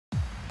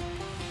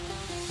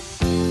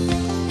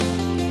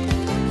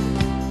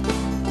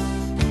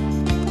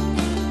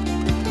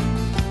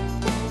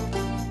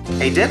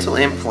A dental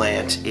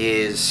implant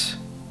is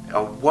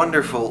a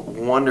wonderful,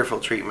 wonderful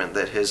treatment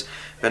that has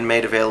been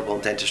made available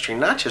in dentistry,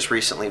 not just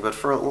recently, but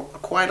for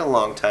quite a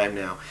long time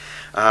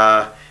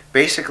now.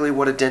 Basically,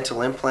 what a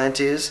dental implant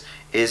is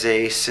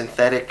a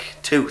synthetic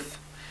tooth.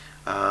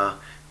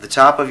 The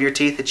top of your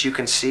teeth that you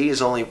can see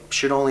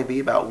should only be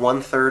about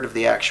 1/3 of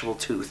the actual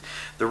tooth.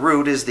 The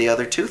root is the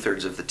other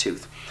 2/3 of the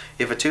tooth.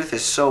 If a tooth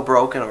is so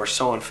broken or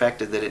so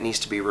infected that it needs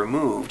to be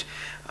removed,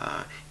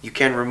 you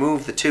can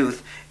remove the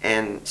tooth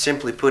and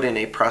simply put in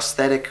a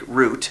prosthetic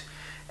root,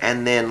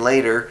 and then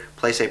later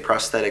place a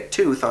prosthetic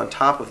tooth on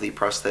top of the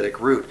prosthetic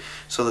root,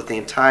 so that the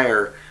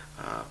entire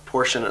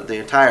portion of the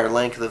entire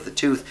length of the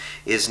tooth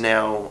is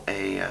now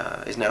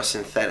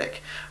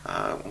synthetic.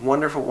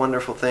 Wonderful,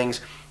 wonderful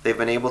things. They've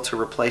been able to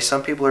replace.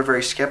 Some people are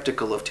very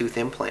skeptical of tooth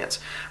implants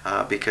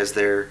because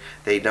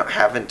they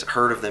haven't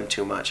heard of them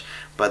too much,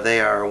 but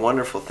they are a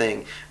wonderful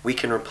thing. We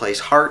can replace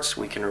hearts,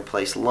 we can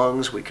replace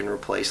lungs, we can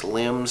replace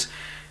limbs.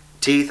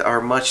 Teeth are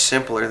much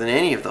simpler than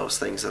any of those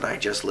things that I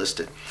just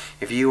listed.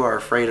 If you are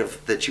afraid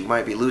that you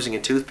might be losing a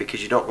tooth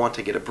because you don't want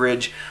to get a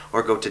bridge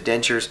or go to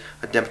dentures,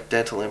 a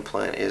dental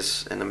implant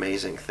is an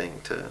amazing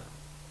thing to.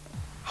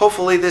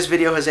 Hopefully this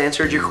video has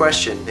answered your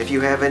question. If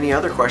you have any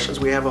other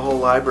questions, we have a whole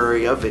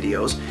library of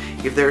videos.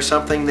 If there's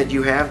something that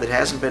you have that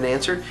hasn't been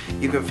answered,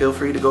 you can feel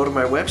free to go to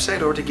my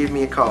website or to give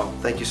me a call.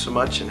 Thank you so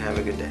much and have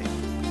a good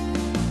day.